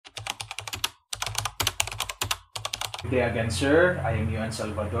Good day again, sir. I am Yuann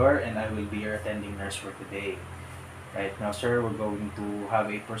Salvador and I will be your attending nurse for today. Right now, sir, we're going to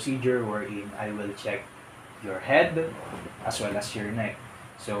have a procedure wherein I will check your head as well as your neck.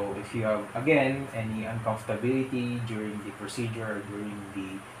 So if you have, again, any uncomfortability during the procedure or during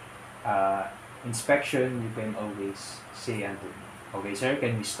the inspection, you can always say unto me. Okay, sir,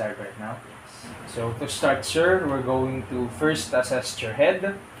 can we start right now? So to start, sir, we're going to first assess your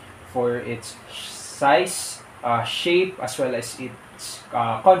head for its size, shape, as well as its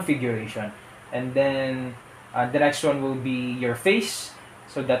configuration. And then the next one will be your face,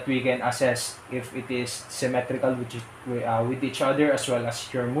 so that we can assess if it is symmetrical with each other, as well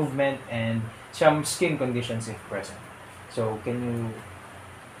as your movement and some skin conditions if present. So can you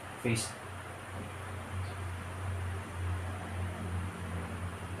face?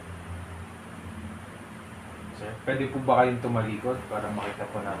 Sir, pwede po ba kayong tumalikod para makita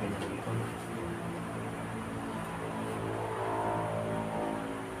po natin yung likod?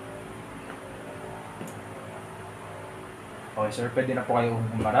 Okay, sir, pwede na po kayo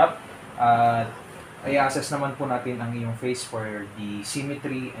humarap. At i-assess naman po natin ang iyong face for the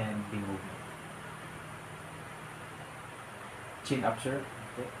symmetry and the movement. Chin up, sir.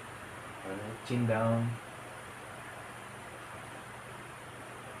 Okay. Alright. Chin down.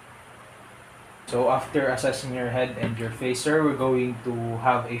 So after assessing your head and your face, sir, we're going to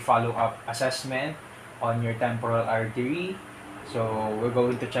have a follow-up assessment on your temporal artery. So we're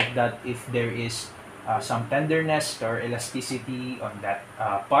going to check that if there is some tenderness or elasticity on that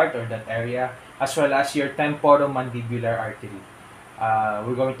part or that area, as well as your temporomandibular artery.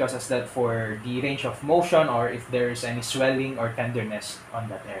 We're going to assess that for the range of motion or if there is any swelling or tenderness on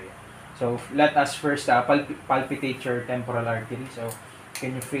that area. So let us first palpitate your temporal artery. So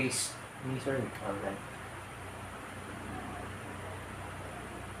can you face me, sir? Alright.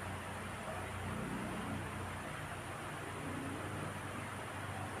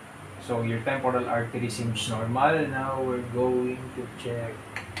 So your temporal artery seems normal. Now we're going to check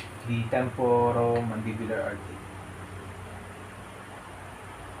the temporomandibular artery.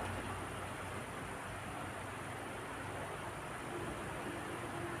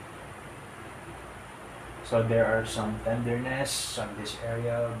 So there are some tenderness on this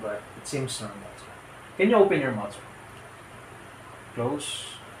area, but it seems normal. Can you open your mouth, sir? Close,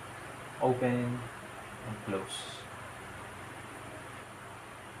 open, and close.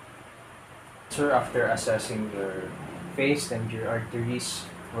 Sir, after assessing your face and your arteries,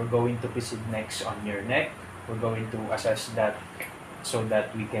 we're going to proceed next on your neck. We're going to assess that so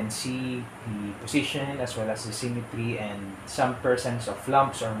that we can see the position as well as the symmetry and some presence of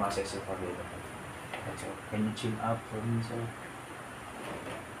lumps or masses if available. So, can you chin up for me, sir?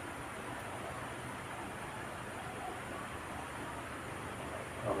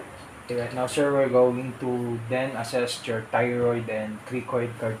 Okay. Right now, sir, we're going to then assess your thyroid and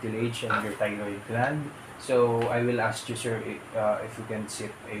cricoid cartilage and your thyroid gland. So, I will ask you, sir, if you can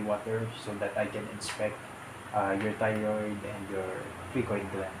sip a water so that I can inspect your thyroid and your cricoid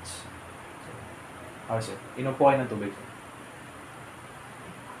glands. So, okay, sir. Inom po kayo ng tubig, sir.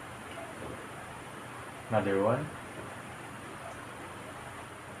 Another one.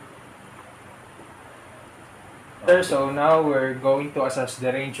 Sir, so now we're going to assess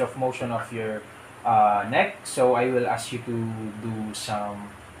the range of motion of your neck. So I will ask you to do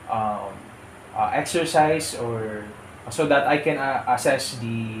some exercise or so that I can assess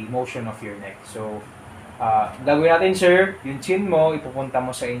the motion of your neck. So gagawin natin, sir, yung chin mo ipupunta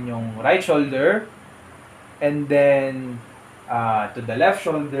mo sa inyong right shoulder and then to the left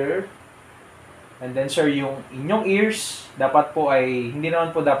shoulder. And then, sir, yung inyong ears, dapat po ay, hindi naman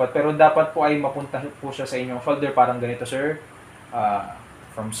po dapat, pero dapat po ay mapunta po siya sa inyong shoulder, parang ganito, sir.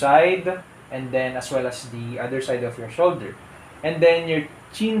 From side, and then as well as the other side of your shoulder. And then, your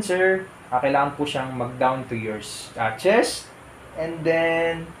chin, sir, kailangan po siyang mag-down to your chest, and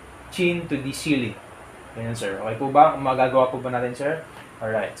then, chin to the ceiling. Ganyan, sir. Okay po ba? Magagawa po ba natin, sir?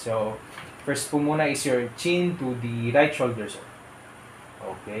 Alright, so, first po muna is your chin to the right shoulder, sir.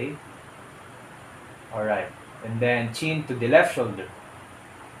 Okay. Alright. And then chin to the left shoulder.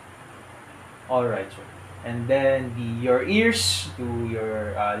 Alright, sir. And then your ears to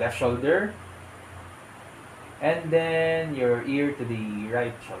your left shoulder. And then your ear to the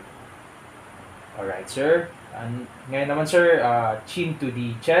right shoulder. Alright, sir. And ngayon naman, sir, chin to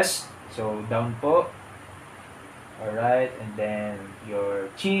the chest. So, down po. Alright. And then your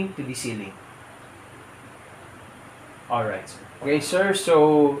chin to the ceiling. Alright, sir. Okay, sir.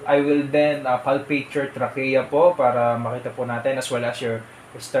 So, I will then palpate your trachea po para makita po natin as well as your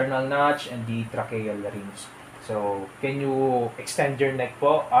external notch and the tracheal rings. So, can you extend your neck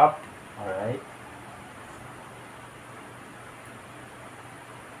po up? Alright.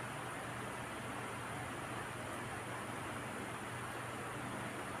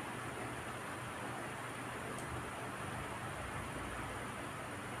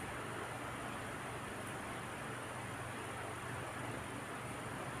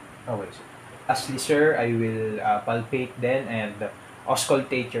 Okay, sir. Lastly, sir, I will palpate then and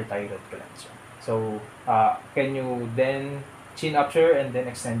auscultate your thyroid gland, sir. So, can you then chin up, sir, and then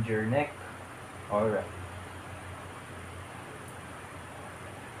extend your neck? Alright.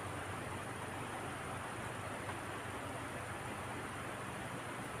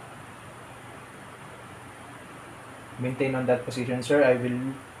 Maintain on that position, sir. I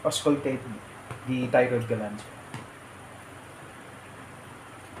will auscultate the thyroid gland, sir.